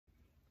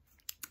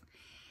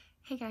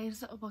Hey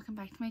guys, welcome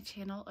back to my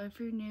channel. If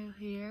you're new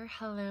here,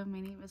 hello, my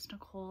name is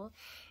Nicole,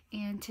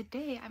 and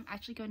today I'm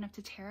actually going up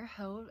to Terre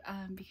Haute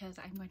because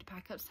I'm going to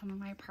pack up some of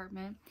my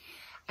apartment.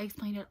 I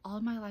explained it all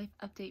in my life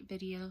update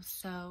video,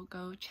 so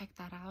go check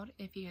that out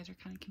if you guys are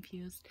kind of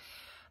confused.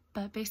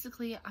 But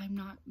basically, I'm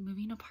not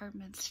moving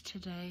apartments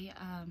today.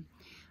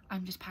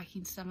 I'm just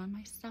packing some of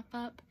my stuff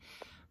up,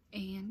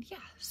 and yeah,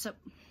 so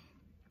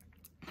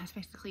that's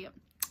basically it.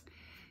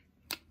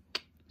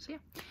 So yeah,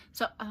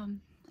 so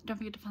don't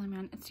forget to follow me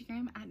on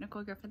Instagram at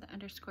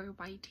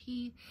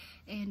NicoleGriffith_YT,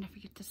 and don't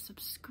forget to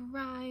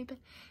subscribe.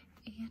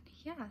 And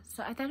yeah,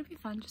 so I thought it'd be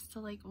fun just to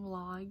like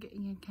vlog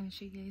and kind of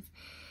show you guys,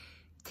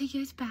 take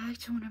you guys back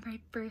to whenever I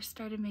first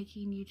started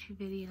making YouTube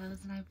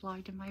videos and I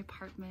vlogged in my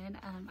apartment.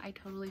 I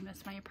totally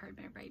miss my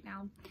apartment right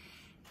now,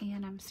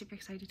 and I'm super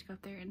excited to go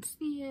up there and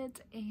see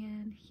it.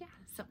 And yeah,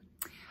 so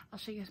I'll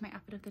show you guys my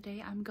outfit of the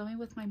day. I'm going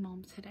with my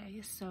mom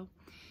today, so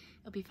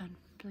it'll be fun,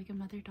 like a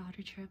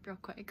mother-daughter trip real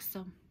quick.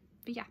 So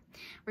but yeah,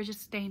 we're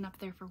just staying up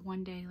there for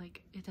one day.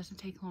 Like, it doesn't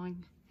take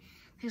long.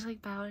 It takes like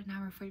about an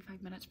hour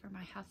 45 minutes from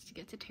my house to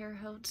get to Terre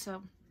Haute,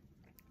 so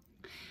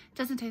it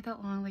doesn't take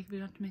that long. Like, we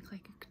don't have to make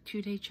like a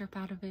 2-day trip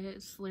out of it.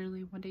 It's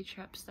literally a 1-day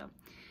trip, so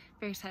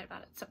very excited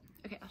about it. So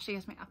okay, I'll show you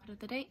guys my outfit of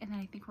the day, and then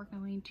I think we're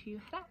going to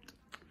head out.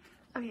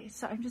 Okay,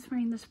 so I'm just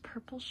wearing this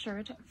purple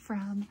shirt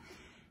from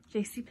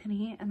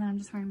JCPenney, and then I'm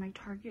just wearing my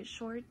Target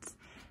shorts,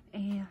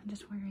 and I'm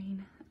just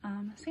wearing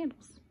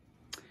sandals.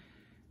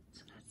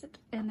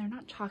 And they're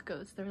not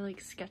Chacos, they're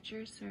like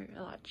Skechers. They're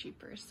a lot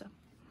cheaper, so,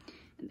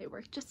 and they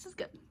work just as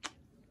good.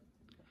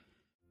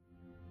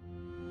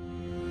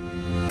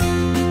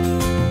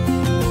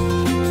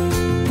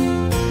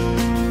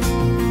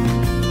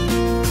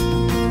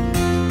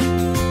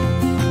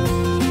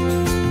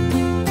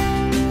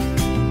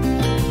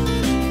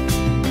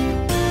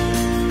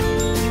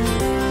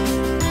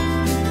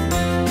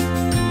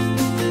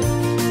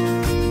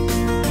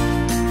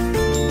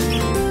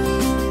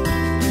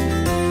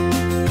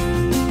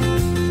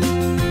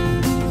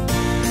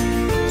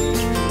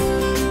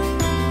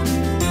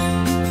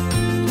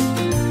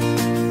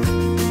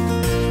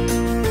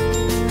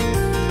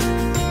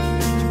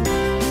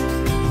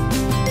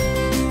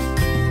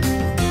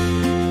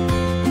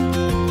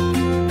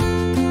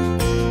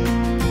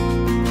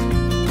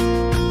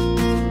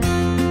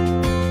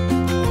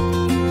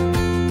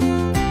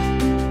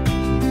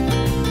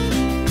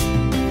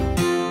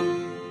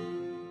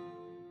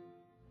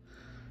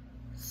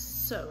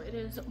 So it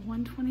is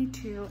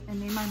 1:22,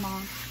 and me and my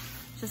mom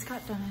just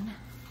got done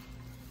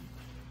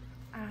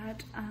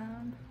at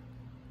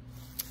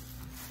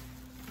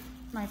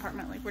my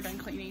apartment. Like, we're done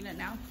cleaning it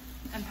now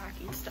and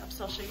packing stuff,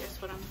 so I'll show you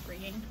guys what I'm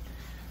bringing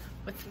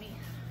with me.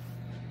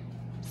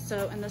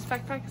 So in this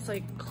backpack is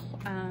like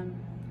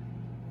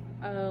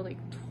like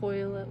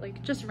toilet,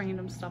 like just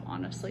random stuff,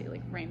 honestly,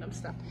 like random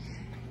stuff.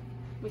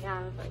 We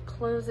have like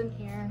clothes in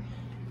here,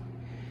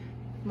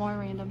 more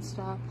random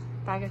stuff,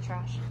 bag of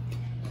trash,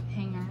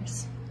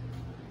 hangers,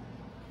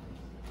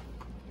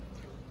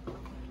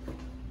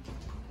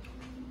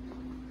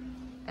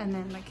 and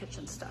then my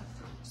kitchen stuff.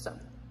 So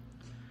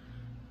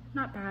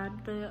not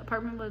bad. The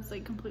apartment was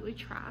like completely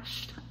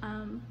trashed.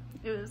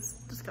 It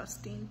was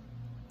disgusting,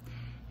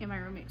 and my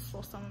roommate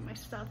stole some of my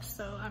stuff,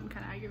 so I'm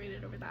kind of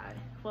aggravated over that.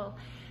 Well,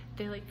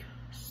 they like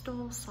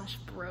stole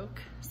 /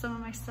 broke some of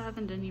my stuff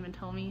and didn't even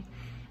tell me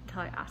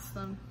until I asked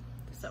them,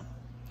 so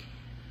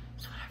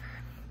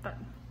whatever. But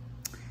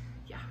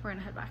yeah, we're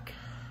gonna head back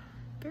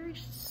very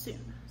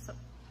soon, so.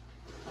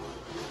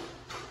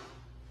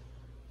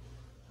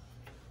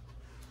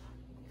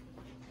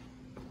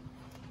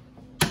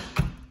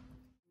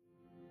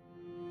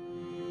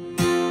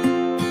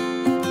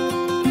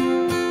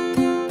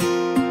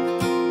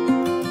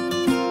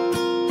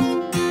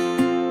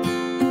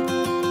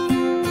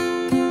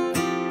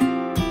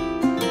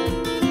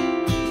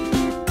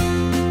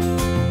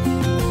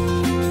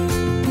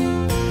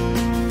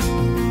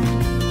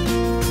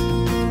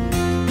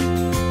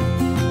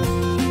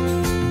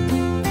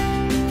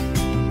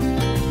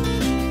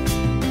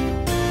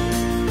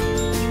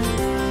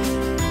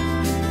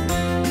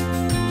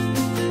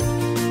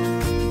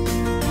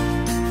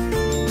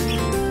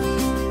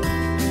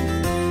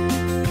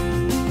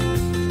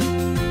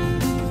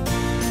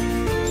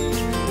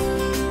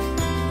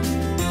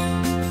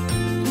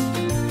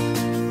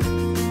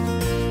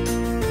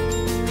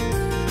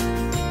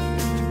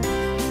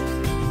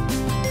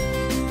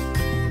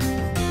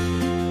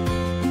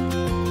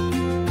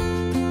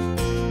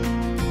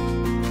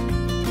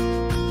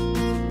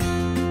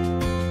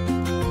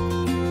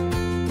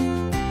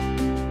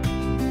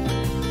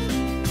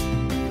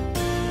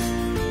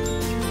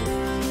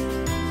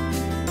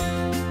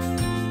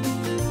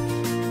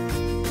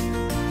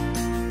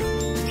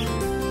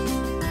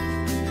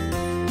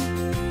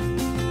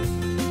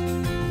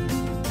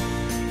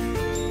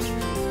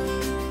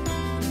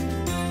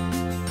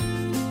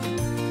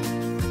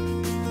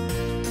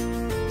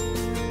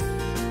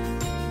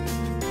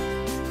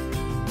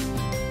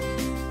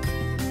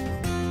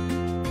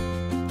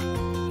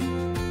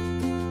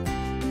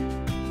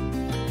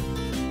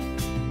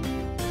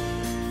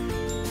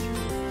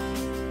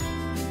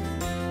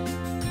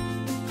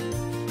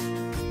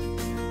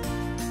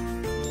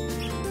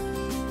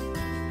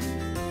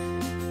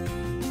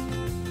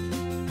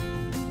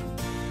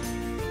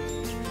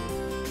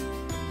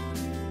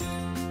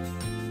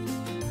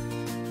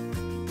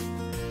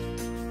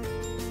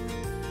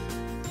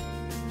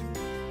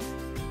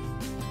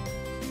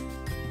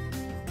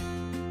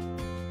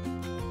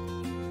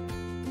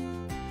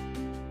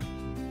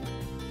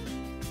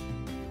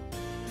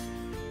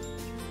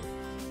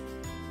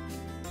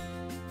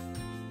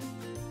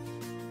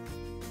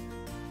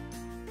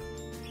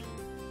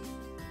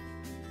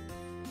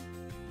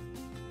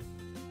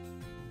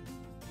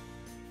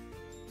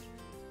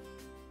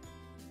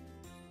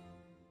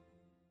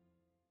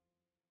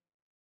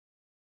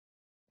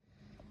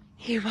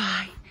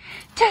 EY,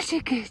 such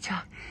a good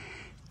job.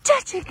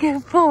 Such a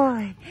good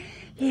boy.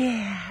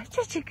 Yeah,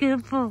 such a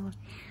good boy.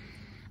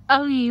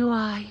 Oh,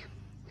 EY.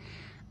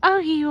 Oh,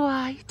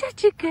 EY,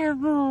 such a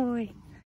good boy.